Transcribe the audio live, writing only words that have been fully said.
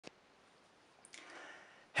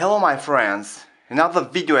Hello my friends, another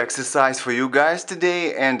video exercise for you guys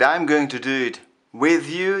today, and I'm going to do it with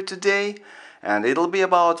you today, and it'll be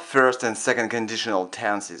about first and second conditional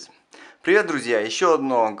tenses. Привет, друзья! Еще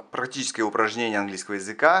одно практическое упражнение английского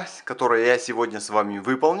языка, которое я сегодня с вами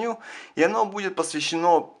выполню, и оно будет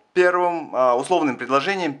посвящено условным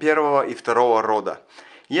предложениям первого и второго рода.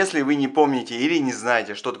 Если вы не помните или не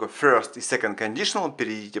знаете, что такое first и second conditional,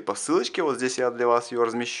 перейдите по ссылочке, вот здесь я для вас ее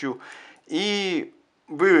размещу, и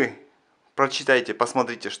вы прочитайте,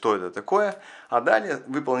 посмотрите, что это такое, а далее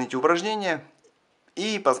выполните упражнение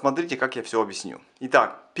и посмотрите, как я все объясню.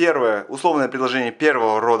 Итак, первое условное предложение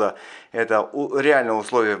первого рода – это реальное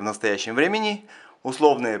условие в настоящем времени.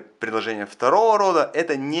 Условное предложение второго рода –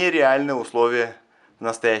 это нереальное условие в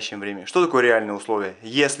настоящем времени. Что такое реальное условие?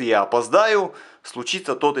 Если я опоздаю,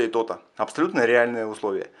 случится то-то и то-то. Абсолютно реальное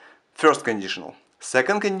условие. First conditional.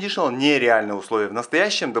 Second conditional – нереальное условие в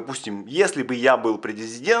настоящем. Допустим, если бы я был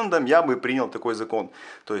президентом, я бы принял такой закон.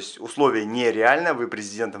 То есть условие нереально, вы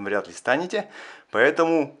президентом вряд ли станете.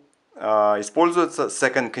 Поэтому используется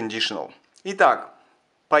second conditional. Итак,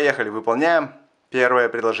 поехали, выполняем первое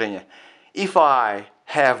предложение. If I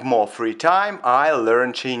have more free time, I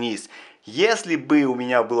learn Chinese. Если бы у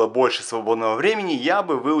меня было больше свободного времени, я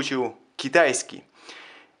бы выучил китайский.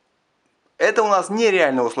 Это у нас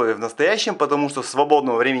нереальное условие в настоящем, потому что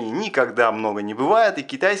свободного времени никогда много не бывает, и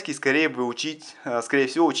китайский скорее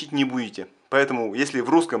всего учить не будете. Поэтому, если в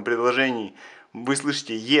русском предложении вы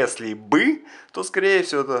слышите «если бы», то скорее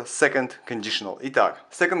всего это second conditional. Итак,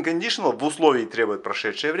 second conditional в условии требует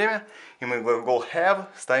прошедшее время, и мы глагол have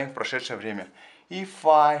ставим в прошедшее время. If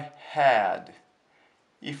I had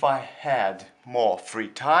more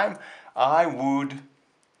free time, I would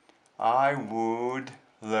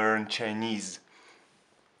learn Chinese.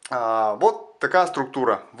 Вот такая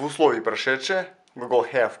структура. В условии прошедшее, глагол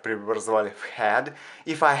have преобразовали в had.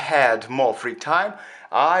 If I had more free time,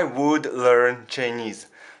 I would learn Chinese.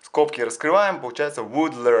 Скобки раскрываем, получается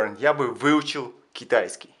would learn. Я бы выучил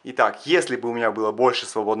китайский. Итак, если бы у меня было больше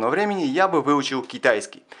свободного времени, я бы выучил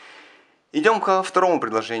китайский. Идем ко второму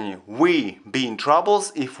предложению. We be in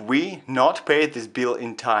troubles if we not pay this bill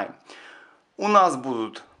in time. У нас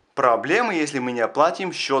будут проблемы, если мы не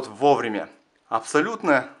оплатим счет вовремя.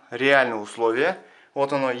 Абсолютно реальное условие.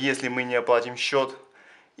 Вот оно, если мы не оплатим счет.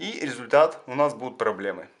 И результат, у нас будут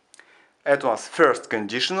проблемы. Это у нас first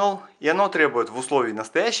conditional. И оно требует в условии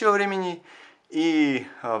настоящего времени. И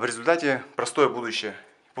в результате простое будущее.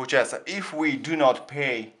 Получается, if we do not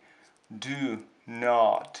pay.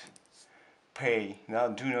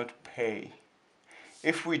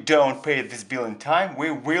 If we don't pay this bill in time,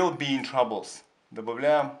 we will be in troubles.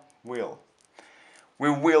 Добавляем will. We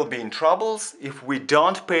will be in troubles if we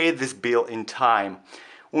don't pay this bill in time.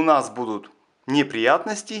 У нас будут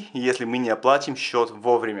неприятности, если мы не оплатим счет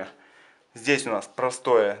вовремя. Здесь у нас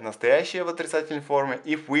простое настоящее в отрицательной форме.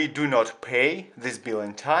 If we do not pay this bill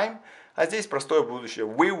in time. А здесь простое будущее.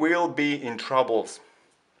 We will be in troubles.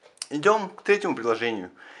 Идем к третьему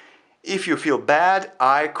предложению. If you feel bad,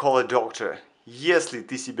 I call a doctor. Если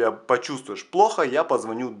ты себя почувствуешь плохо, я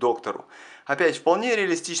позвоню доктору. Опять вполне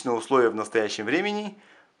реалистичное условие в настоящем времени,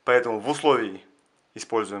 поэтому в условии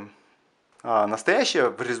используем настоящее,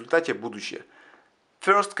 в результате будущее.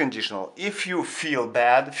 First conditional. If you feel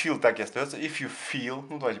bad, feel так и остается. If you feel,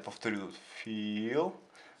 давайте повторю тут. Feel.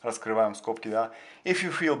 Раскрываем скобки, да. If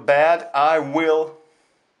you feel bad, I will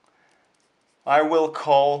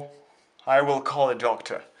call a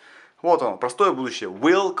doctor. Вот оно, простое будущее.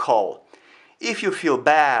 Will call. If you feel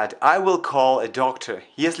bad, I will call a doctor.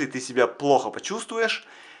 Если ты себя плохо почувствуешь,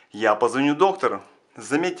 я позвоню доктору.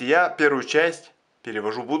 Заметьте, я первую часть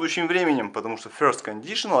перевожу будущим временем, потому что first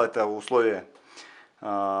conditional это условие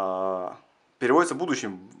переводится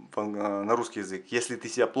будущим на русский язык. Если ты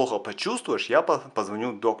себя плохо почувствуешь, я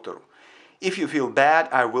позвоню доктору. If you feel bad,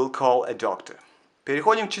 I will call a doctor.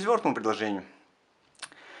 Переходим к четвертому предложению.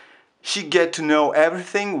 She get to know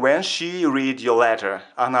everything when she read your letter.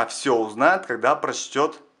 Она все узнает, когда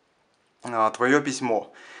прочтет твое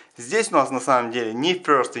письмо. Здесь у нас на самом деле не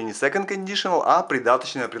first и не second conditional, а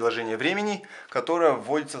придаточное предложение времени, которое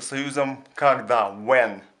вводится союзом когда,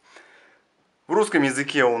 when. В русском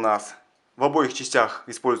языке у нас в обоих частях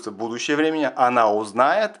используется будущее время. Она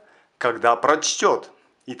узнает, когда прочтет.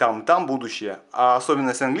 И там будущее. А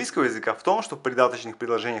особенность английского языка в том, что в придаточных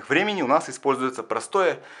предложениях времени у нас используется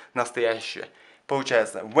простое настоящее.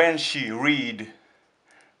 Получается, when she read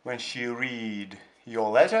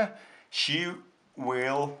your letter, she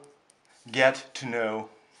will get to know.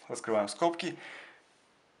 Раскрываем скобки.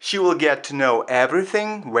 She will get to know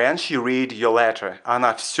everything when she read your letter.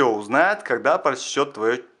 Она все узнает, когда прочтет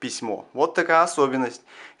твое письмо. Вот такая особенность.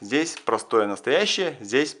 Здесь простое настоящее,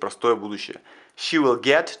 здесь простое будущее. She will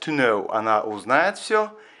get to know. Она узнает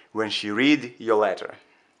все when she read your letter.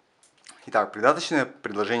 Итак, придаточное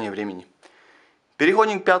предложение времени.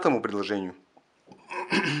 Переходим к пятому предложению.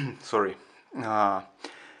 Sorry.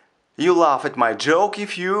 You laugh at my joke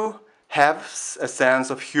if you have a sense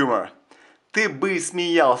of humor. Ты бы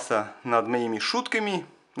смеялся над моими шутками,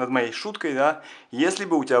 над моей шуткой, да, если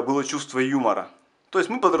бы у тебя было чувство юмора. То есть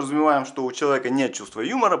мы подразумеваем, что у человека нет чувства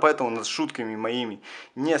юмора, поэтому над шутками моими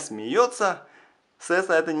не смеется.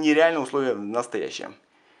 Соответственно, это нереальное условие в настоящем.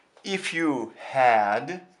 If you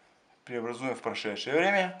had, преобразуем в прошедшее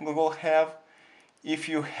время, глагол have. If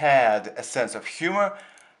you had a sense of humor,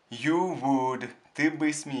 you would, ты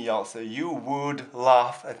бы смеялся, you would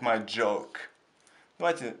laugh at my joke.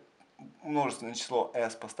 Давайте множественное число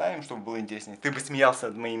s поставим, чтобы было интереснее. Ты бы смеялся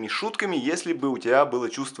над моими шутками, если бы у тебя было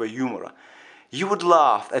чувство юмора. You would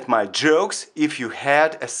laugh at my jokes if you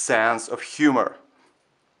had a sense of humor.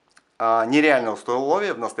 Нереальное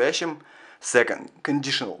условие в настоящем second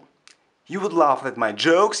conditional. You would laugh at my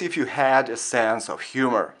jokes if you had a sense of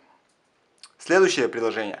humor. Следующее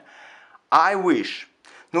предложение. I wish.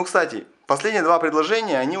 Ну, кстати, последние два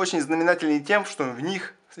предложения, они очень знаменательны тем, что в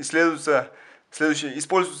них используются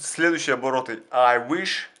следующие обороты. I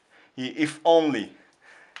wish и if only.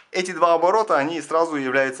 Эти два оборота, они сразу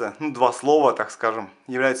являются, два слова, так скажем,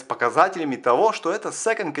 являются показателями того, что это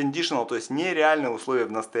second conditional, то есть нереальное условие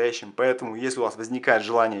в настоящем. Поэтому, если у вас возникает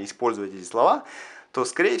желание использовать эти слова, то,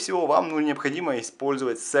 скорее всего, вам необходимо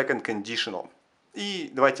использовать second conditional. И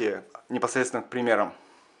давайте непосредственно к примерам.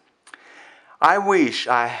 I wish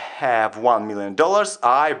I have $1 million,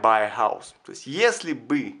 I buy a house. То есть, если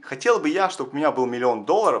бы, хотел бы я, чтобы у меня был $1 миллион,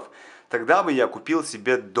 тогда бы я купил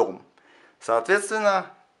себе дом. Соответственно,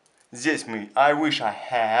 здесь мы I wish I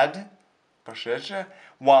had, прошедшее,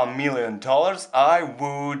 $1 million, I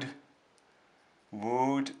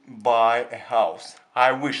would buy a house.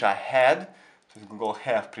 I wish I had, то есть глагол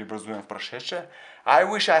have преобразуем в прошедшее. I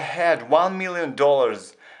wish I had $1 million,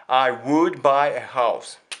 I would buy a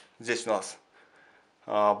house. Здесь у нас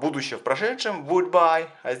будущее в прошедшем, would buy,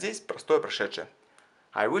 а здесь простое прошедшее.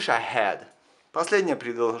 I wish I had. Последнее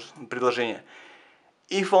предложение.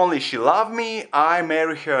 If only she loved me, I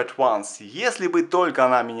marry her at once. Если бы только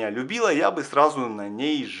она меня любила, я бы сразу на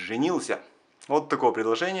ней женился. Вот такое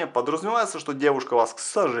предложение. Подразумевается, что девушка вас, к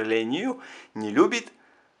сожалению, не любит,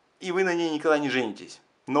 и вы на ней никогда не женитесь.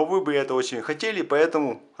 Но вы бы это очень хотели,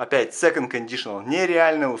 поэтому опять second conditional,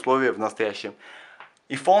 нереальное условие в настоящем.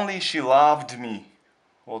 If only she loved me.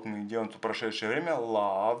 Вот мы делаем тут прошедшее время.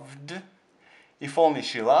 Loved. If only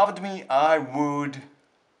she loved me, I would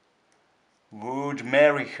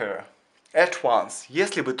marry her at once.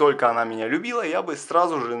 Если бы только она меня любила, я бы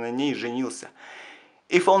сразу же на ней женился.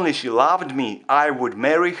 If only she loved me, I would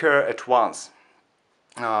marry her at once.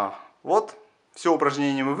 Вот, все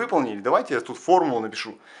упражнение мы выполнили. Давайте я тут формулу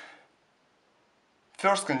напишу.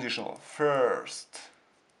 First conditional.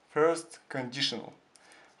 First conditional.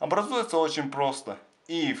 Образуется очень просто.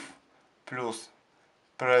 If плюс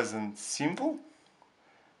present simple,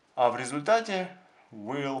 а в результате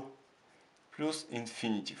will плюс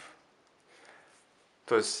infinitive.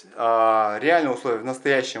 То есть реальные условия в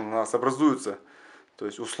настоящем у нас образуются, то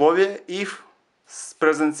есть условия if с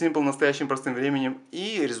present simple настоящим простым временем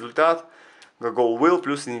и результат глагол will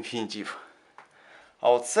плюс infinitive. А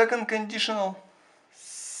вот second conditional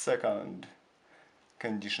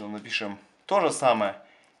напишем то же самое.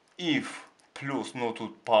 If плюс, но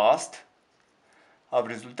тут past, а в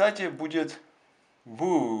результате будет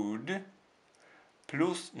would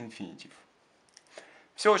плюс infinitive.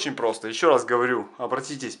 Все очень просто. Еще раз говорю,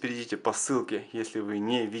 обратитесь, перейдите по ссылке, если вы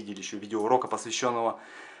не видели еще видеоурока, посвященного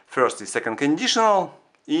First и Second Conditional.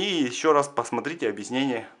 И еще раз посмотрите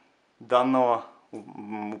объяснение данного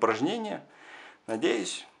упражнения.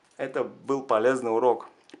 Надеюсь, это был полезный урок.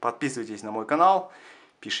 Подписывайтесь на мой канал,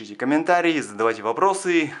 пишите комментарии, задавайте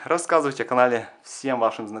вопросы, рассказывайте о канале всем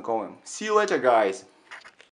вашим знакомым. See you later, guys!